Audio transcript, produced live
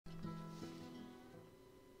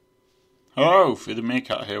Hello, for the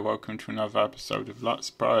Meerkat here. Welcome to another episode of Let's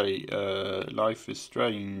Play Life is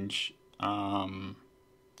Strange. Don't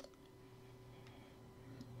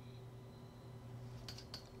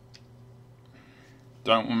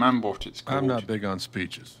remember what it's called. I'm not big on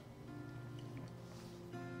speeches.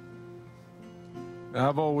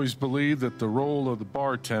 I've always believed that the role of the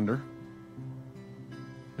bartender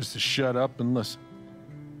is to shut up and listen.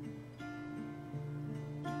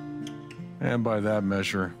 And by that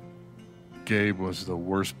measure, Gabe was the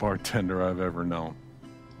worst bartender I've ever known.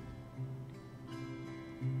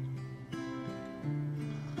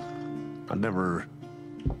 I never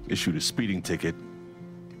issued a speeding ticket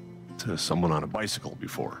to someone on a bicycle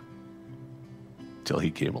before, till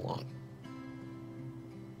he came along.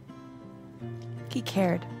 He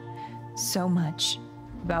cared so much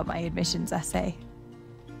about my admissions essay.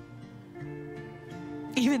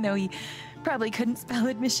 Even though he probably couldn't spell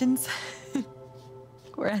admissions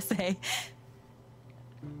or essay.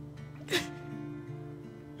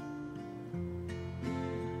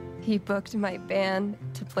 He booked my band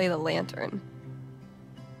to play the Lantern.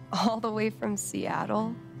 All the way from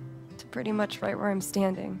Seattle to pretty much right where I'm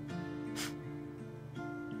standing.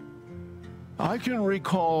 I can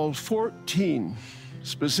recall 14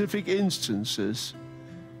 specific instances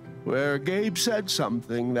where Gabe said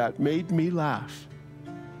something that made me laugh.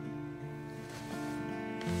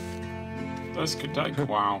 This could take a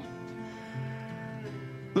while.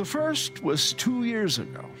 The first was 2 years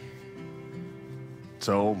ago.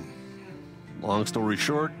 So, long story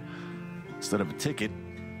short, instead of a ticket,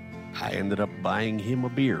 I ended up buying him a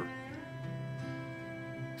beer.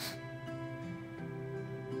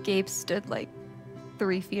 Gabe stood like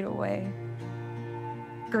 3 feet away,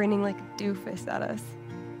 grinning like a doofus at us.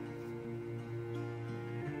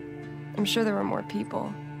 I'm sure there were more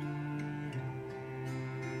people,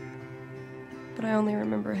 but I only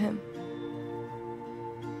remember him.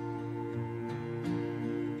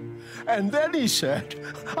 And then he said,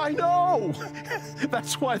 I know!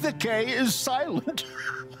 That's why the K is silent.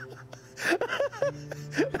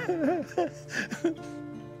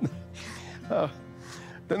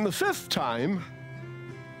 Then the fifth time...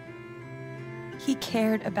 He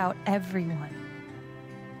cared about everyone.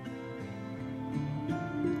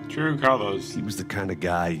 True colors. He was the kind of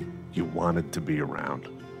guy you wanted to be around.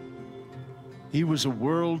 He was a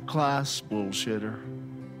world-class bullshitter.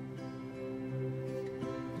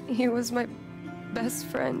 He was my best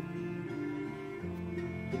friend.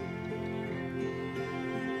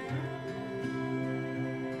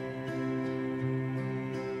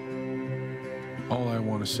 All I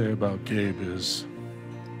want to say about Gabe is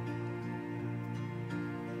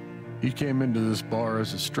he came into this bar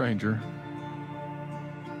as a stranger,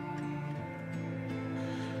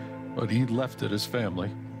 but he left it as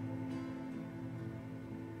family.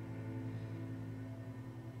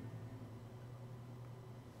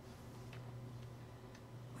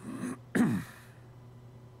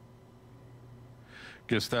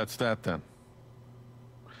 Guess that's that then.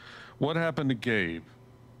 What happened to Gabe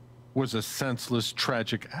was a senseless,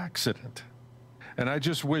 tragic accident. And I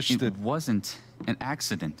just wish that... It wasn't an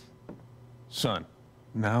accident. Son,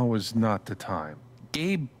 now is not the time.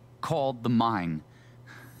 Gabe called the mine.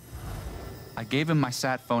 I gave him my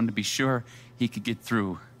sat phone to be sure he could get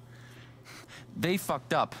through. They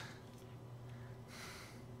fucked up.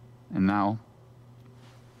 And now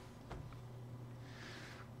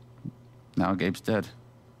Gabe's dead.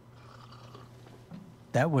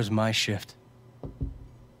 That was my shift.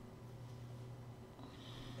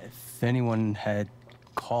 If anyone had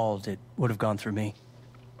called, it would have gone through me.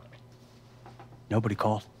 Nobody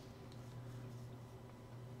called.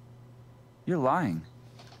 You're lying.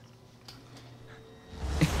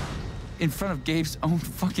 In front of Gabe's own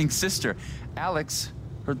fucking sister. Alex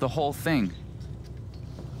heard the whole thing.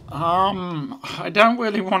 I don't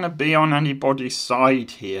really want to be on anybody's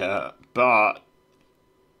side here, but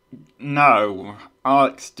no,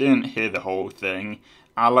 Alex didn't hear the whole thing.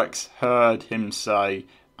 Alex heard him say,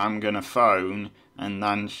 I'm gonna phone, and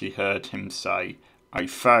then she heard him say, I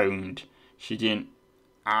phoned. She didn't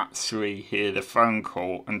actually hear the phone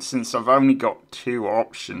call, and since I've only got 2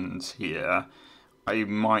 options here, I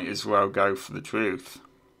might as well go for the truth.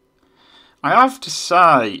 I have to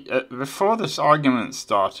say, before this argument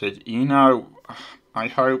started, I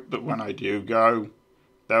hope that when I do go,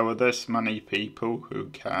 there were this many people who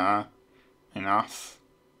care enough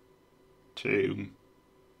to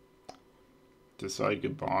say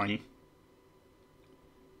goodbye.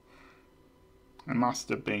 I must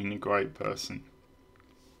have been a great person.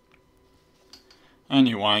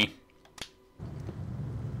 Anyway.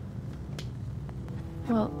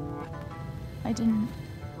 Well, I didn't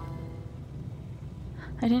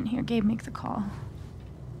I didn't hear Gabe make the call.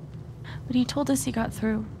 But he told us he got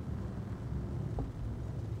through.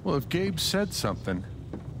 Well, if Gabe said something,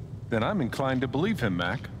 then I'm inclined to believe him,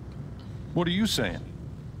 Mac. What are you saying?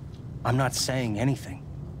 I'm not saying anything.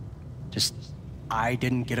 Just, I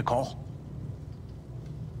didn't get a call.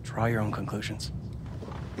 Draw your own conclusions.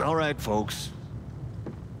 All right, folks.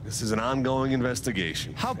 This is an ongoing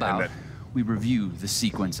investigation. How about we review the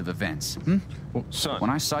sequence of events, hmm? Well, son. When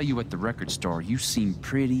I saw you at the record store, you seemed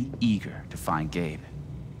pretty eager to find Gabe.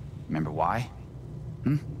 Remember why?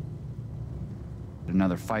 Hmm?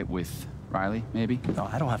 Another fight with Riley, maybe? No,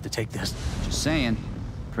 I don't have to take this. Just saying.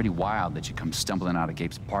 Pretty wild that you come stumbling out of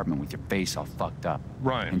Gabe's apartment with your face all fucked up.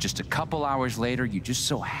 Ryan. And just a couple hours later, you just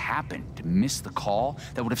so happened to miss the call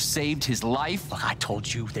that would have saved his life. Look, I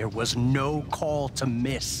told you there was no call to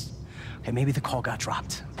miss. Okay, maybe the call got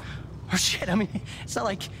dropped. Or shit, I mean, it's not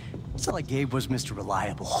like Gabe was Mr.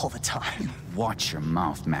 Reliable all the time. Watch your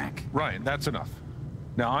mouth, Mac. Ryan, that's enough.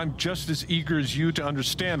 Now, I'm just as eager as you to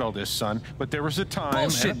understand all this, son, but there was a time...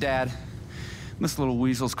 Bullshit, Dad. This little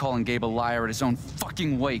weasel's calling Gabe a liar at his own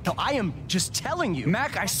fucking wake. No, I am just telling you.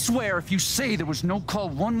 Mac, I swear, if you say there was no call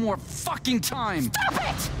one more fucking time... Stop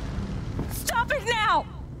it! Stop it now!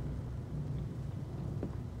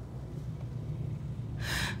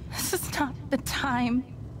 This is not the time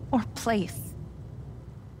or place.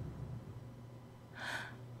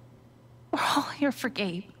 We're all here for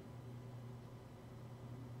Gabe.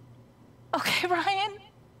 Okay, Ryan?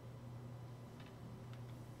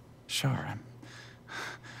 Sure,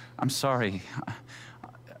 I'm sorry.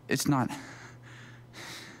 It's not...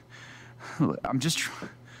 I'm just...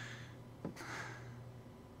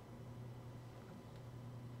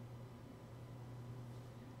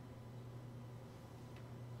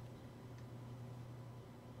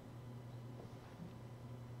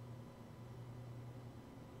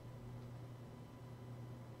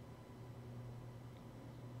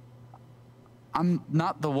 I'm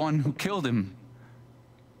not the one who killed him.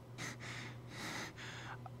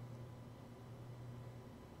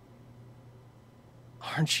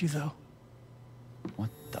 Aren't you, though? What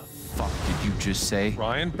the fuck did you just say?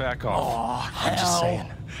 Ryan, back off. Oh, I'm just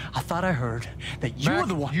saying. I thought I heard that you Mac, were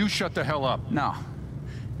the one... you shut the hell up. No.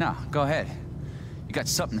 No, go ahead. You got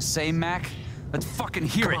something to say, Mac? Let's fucking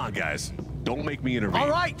hear it. Come on, guys. Don't make me intervene. All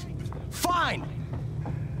right, fine.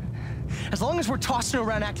 As long as we're tossing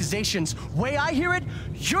around accusations, way I hear it,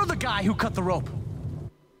 you're the guy who cut the rope.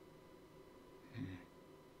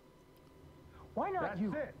 Why not That's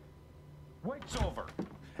you? it. Wait's over.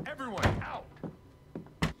 Everyone out.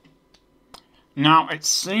 Now, it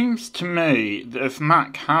seems to me that if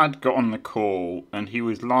Mac had gotten the call and he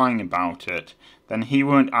was lying about it, then he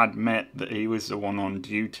wouldn't admit that he was the one on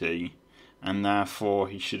duty, and therefore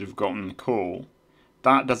he should have gotten the call.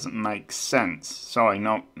 That doesn't make sense. Sorry,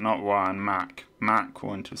 not Ryan, Mac. Mac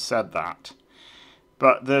wouldn't have said that.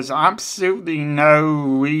 But there's absolutely no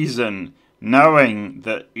reason, knowing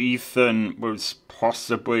that Ethan was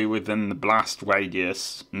possibly within the blast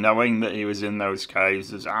radius, knowing that he was in those caves,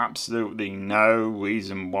 there's absolutely no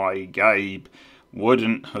reason why Gabe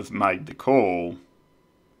wouldn't have made the call.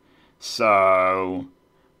 So,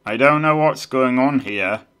 I don't know what's going on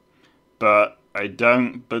here, but I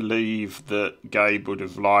don't believe that Gabe would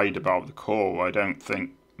have lied about the call. I don't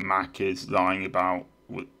think Mac is lying about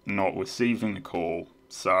not receiving the call.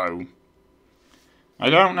 So, I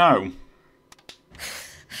don't know.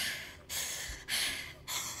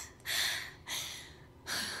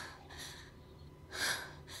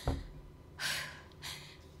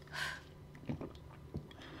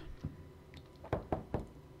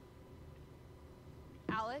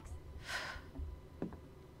 Alex?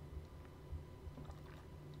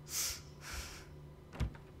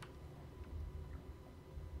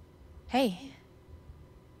 Hey.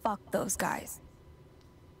 Fuck those guys.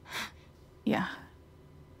 Yeah.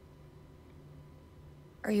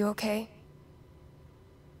 Are you okay?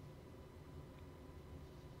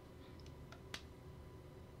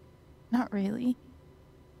 Not really.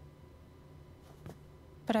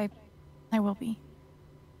 But I will be.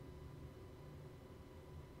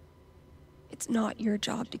 It's not your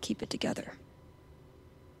job to keep it together.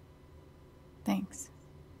 Thanks.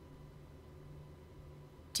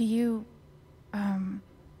 Do you,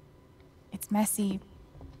 it's messy,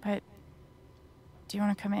 but do you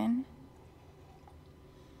want to come in?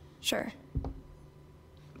 Sure.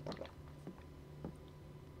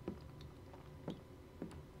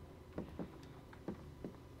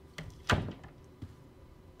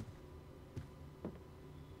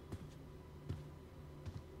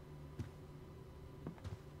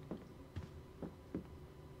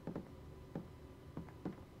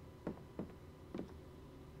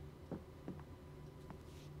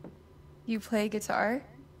 You play guitar?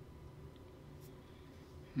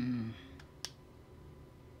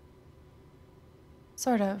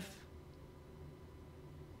 Sort of.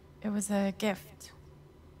 It was a gift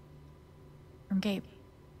from Gabe.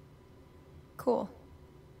 Cool.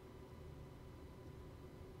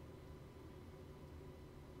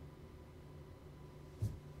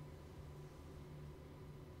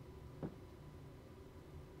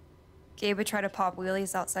 Gabe would try to pop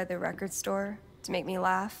wheelies outside the record store to make me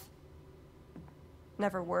laugh.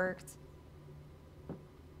 Never worked.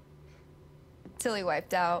 Till he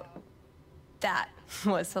wiped out. That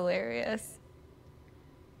was hilarious.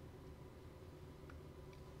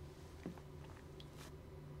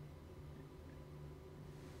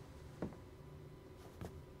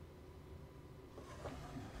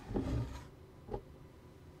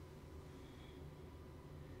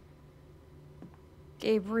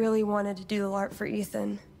 Gabe really wanted to do the LARP for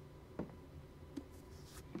Ethan.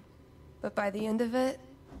 But by the end of it,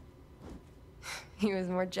 he was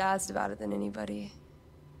more jazzed about it than anybody.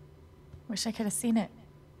 Wish I could have seen it.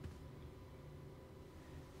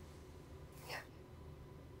 Yeah.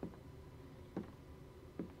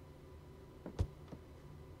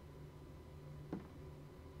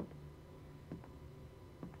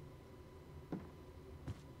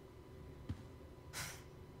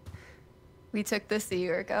 We took this a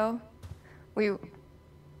year ago.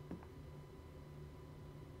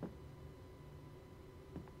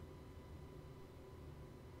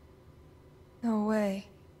 No way.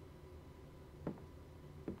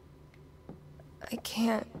 I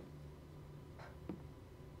can't.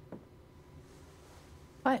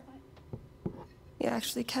 What? We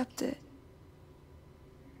actually kept it.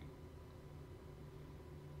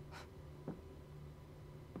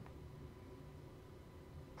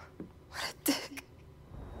 What a dick.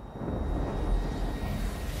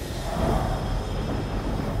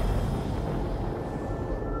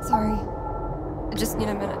 Sorry. I just need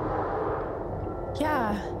a minute.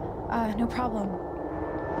 Yeah, no problem.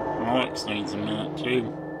 Alex needs a minute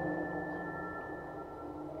too.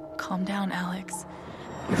 Calm down, Alex.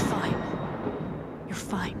 You're fine. You're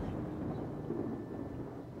fine.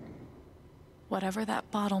 Whatever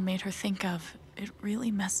that bottle made her think of, it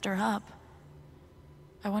really messed her up.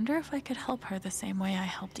 I wonder if I could help her the same way I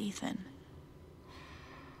helped Ethan.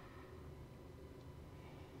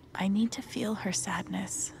 I need to feel her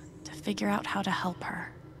sadness, to figure out how to help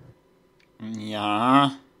her.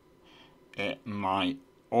 Yeah. It might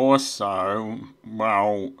also,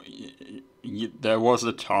 well, there was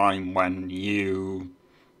a time when you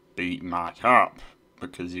beat Mac up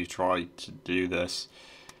because you tried to do this.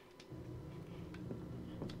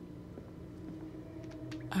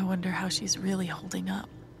 I wonder how she's really holding up.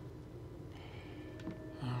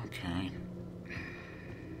 Okay.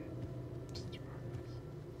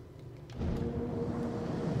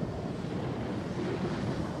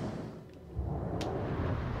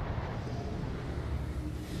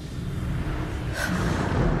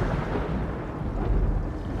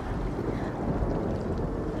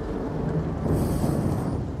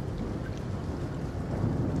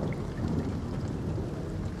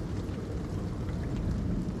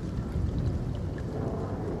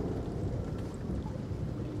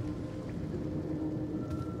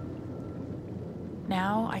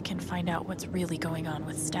 Now I can find out what's really going on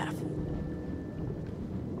with Steph.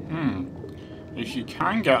 If you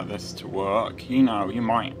can get this to work, you know, you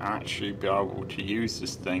might actually be able to use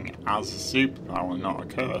this thing as a superpower, not a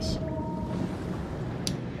curse.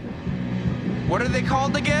 What are they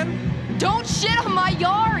called again? Don't shit on my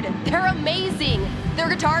yard! They're amazing! Their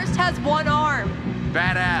guitarist has one arm.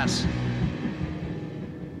 Badass.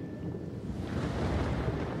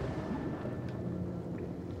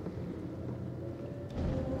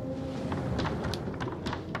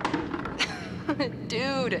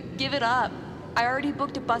 Dude, give it up. I already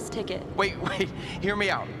booked a bus ticket. Wait, hear me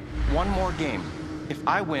out. One more game. If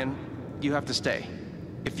I win, you have to stay.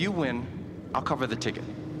 If you win, I'll cover the ticket.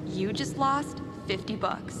 You just lost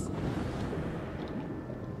 $50.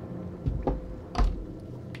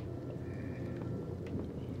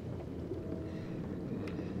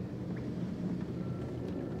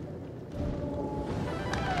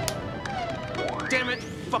 Damn it,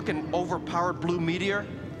 fucking overpowered blue meteor.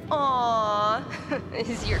 Aww.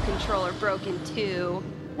 Is your controller broken too?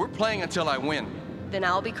 We're playing until I win. Then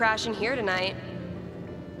I'll be crashing here tonight.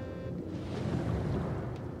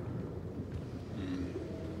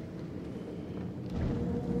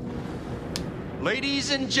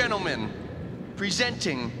 Ladies and gentlemen,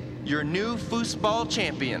 presenting your new foosball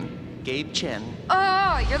champion, Gabe Chen.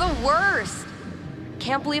 Oh, you're the worst.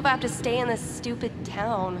 can't believe I have to stay in this stupid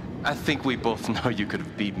town. I think we both know you could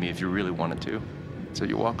have beat me if you really wanted to. So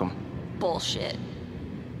you're welcome. Bullshit.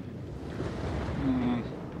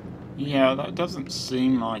 Yeah, that doesn't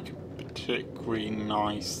seem like a particularly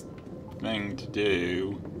nice thing to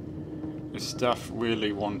do. If Steph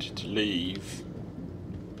really wanted to leave.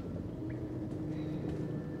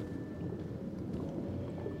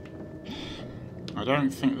 I don't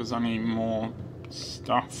think there's any more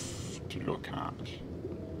stuff to look at.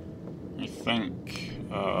 I think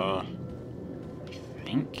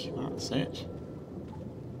that's it.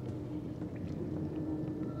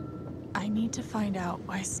 I need to find out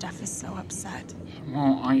why Steph is so upset.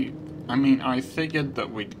 Well, I mean, I figured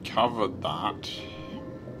that we'd covered that.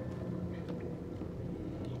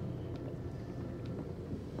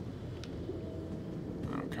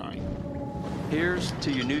 Okay. Here's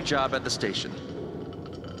to your new job at the station.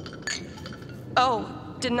 Oh,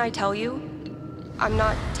 didn't I tell you? I'm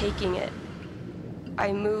not taking it.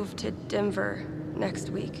 I move to Denver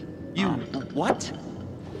next week. You what?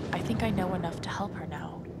 I think I know enough to help her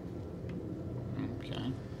now.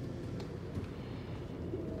 Okay.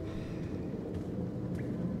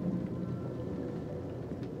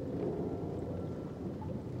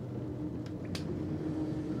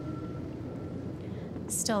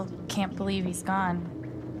 Still can't believe he's gone.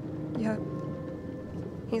 Yep.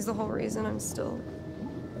 He's the whole reason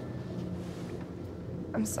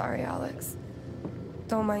I'm sorry, Alex.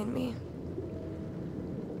 Don't mind me.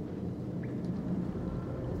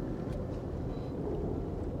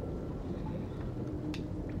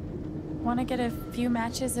 Want to get a few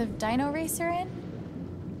matches of Dino Racer in?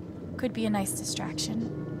 Could be a nice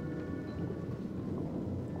distraction.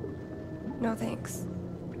 No thanks.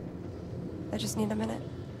 I just need a minute.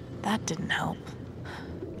 That didn't help.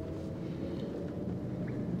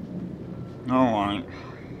 Alright.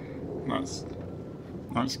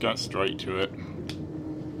 Let's get straight to it.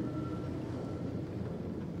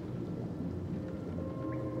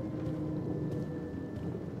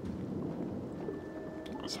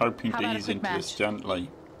 I was hoping to ease into this gently.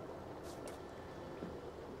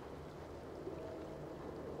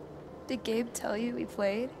 Did Gabe tell you we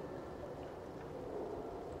played?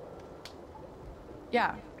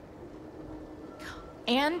 Yeah.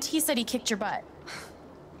 And he said he kicked your butt.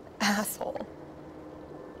 Asshole.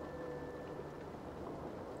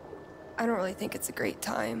 I don't really think it's a great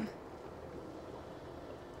time.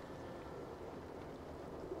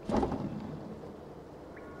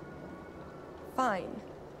 Fine.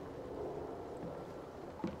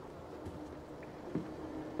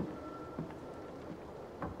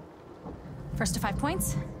 First to 5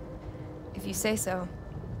 points? If you say so.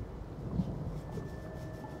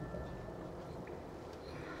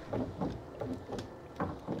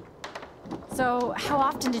 So, how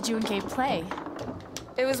often did you and Gabe play?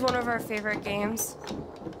 It was one of our favorite games.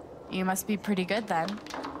 You must be pretty good then.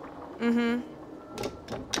 Mm-hmm.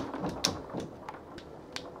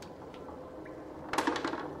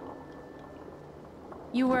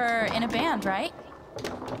 You were in a band, right?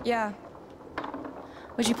 Yeah.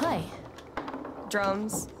 What'd you play?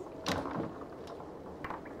 Drums.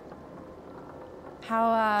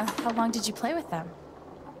 How long did you play with them?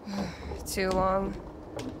 Too long.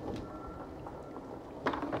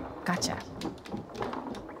 Gotcha.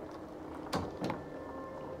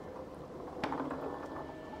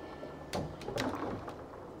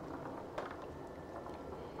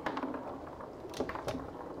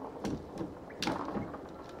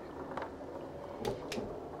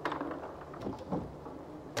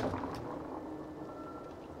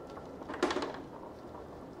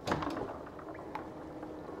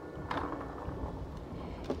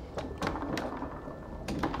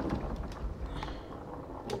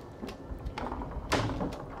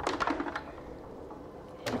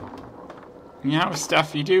 Yeah,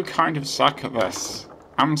 Steph, you do kind of suck at this.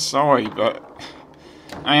 I'm sorry, but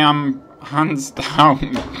I am hands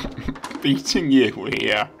down beating you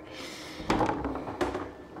here.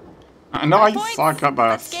 And I suck at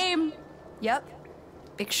this. Game. Yep.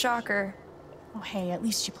 Big shocker. Oh, hey, at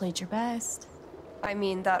least you played your best. I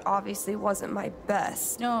mean, that obviously wasn't my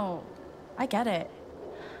best. No, I get it.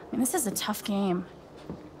 I mean, this is a tough game.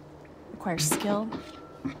 Requires skill,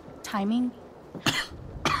 timing,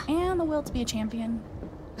 and the will to be a champion.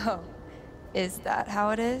 Oh, is that how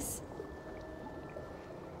it is?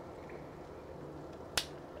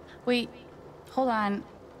 Wait, hold on.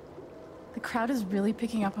 The crowd is really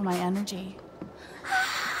picking up on my energy.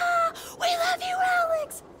 Ah, we love you,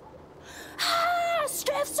 Alex! Ah,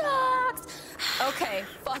 Steph sucks! Okay,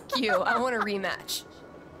 fuck you. I want a rematch.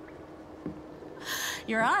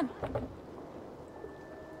 You're on.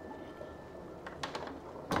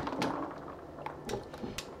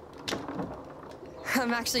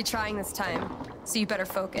 I'm actually trying this time, so you better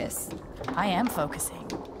focus. I am focusing.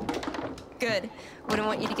 Good. Wouldn't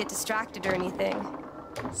want you to get distracted or anything.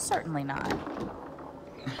 Certainly not.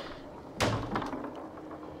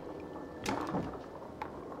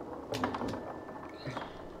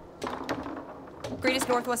 Greatest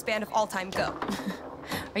Northwest band of all time, go.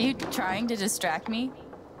 Are you trying to distract me?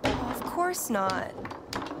 Of course not.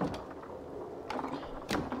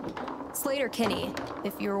 Slater Kinney,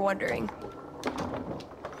 if you were wondering.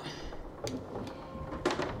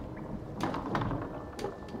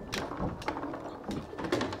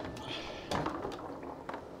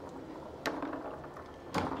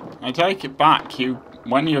 I take it back,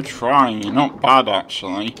 when you're trying, you're not bad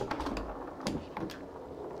actually.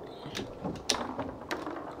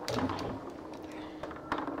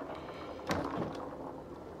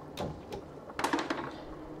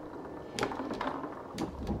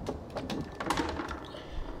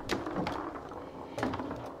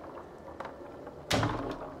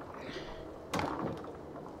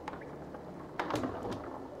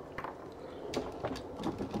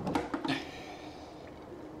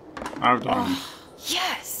 Well done.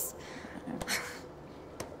 Yes!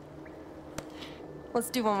 Let's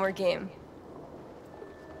do one more game.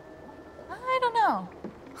 I don't know.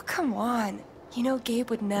 Oh, come on. You know Gabe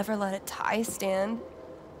would never let a tie stand.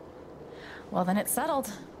 Well, then it's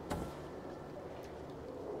settled.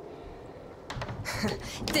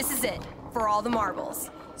 This is it, for all the marbles.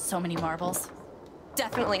 So many marbles.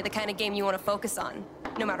 Definitely the kind of game you want to focus on,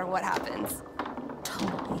 no matter what happens.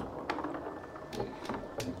 Totally.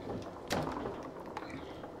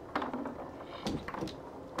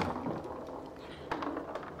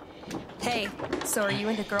 Hey, so are you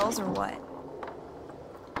into girls or what?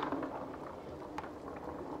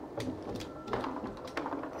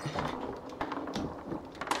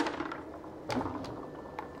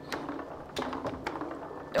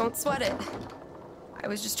 Don't sweat it. I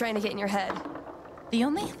was just trying to get in your head. The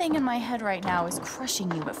only thing in my head right now is crushing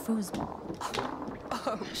you at foosball.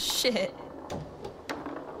 Oh, shit.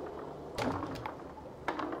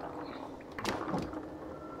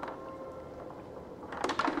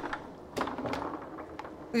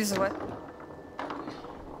 Lose what?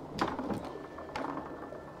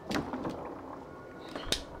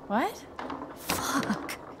 What?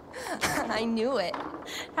 Fuck. I knew it.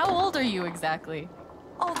 How old are you exactly?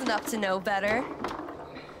 Old enough to know better.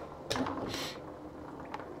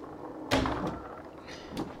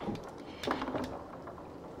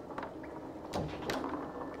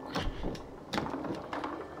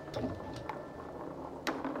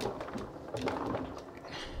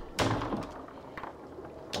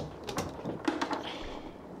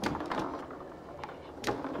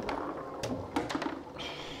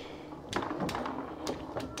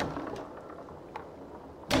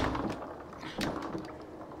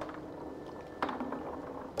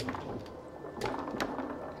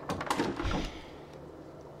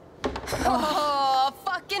 Oh,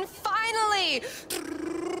 fucking finally!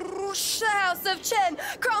 The House of Chen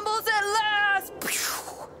crumbles at last!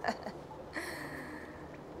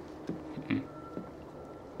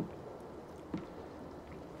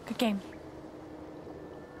 Good game.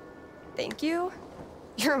 Thank you?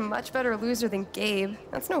 You're a much better loser than Gabe.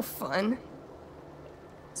 That's no fun.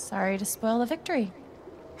 Sorry to spoil the victory.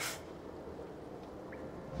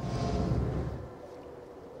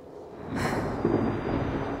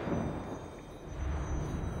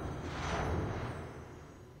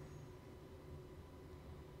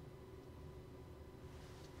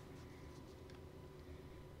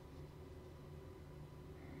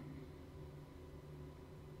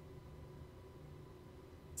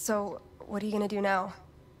 So, what are you gonna do now?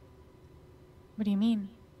 What do you mean?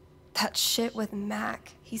 That shit with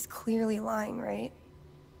Mac. He's clearly lying, right?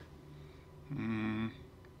 I'm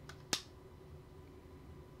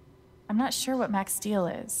not sure what Mac's deal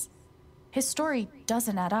is. His story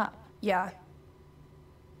doesn't add up. Yeah.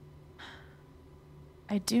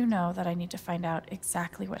 I do know that I need to find out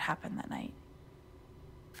exactly what happened that night.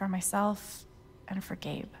 For myself and for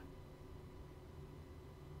Gabe.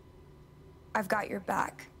 I've got your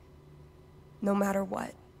back. No matter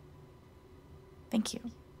what. Thank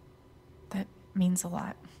you. That means a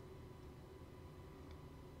lot.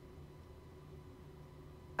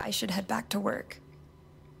 I should head back to work.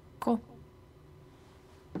 Cool.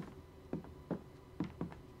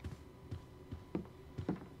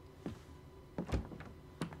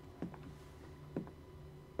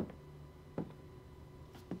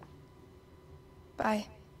 Bye.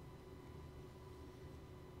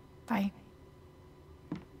 Bye.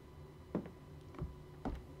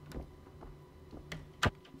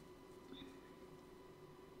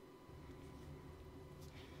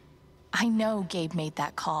 I know Gabe made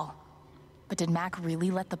that call. But did Mac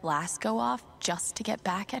really let the blast go off just to get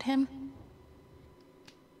back at him?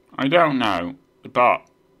 I don't know, but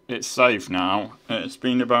it's safe now. It's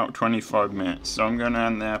been about 25 minutes, so I'm going to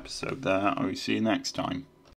end the episode there. I will see you next time.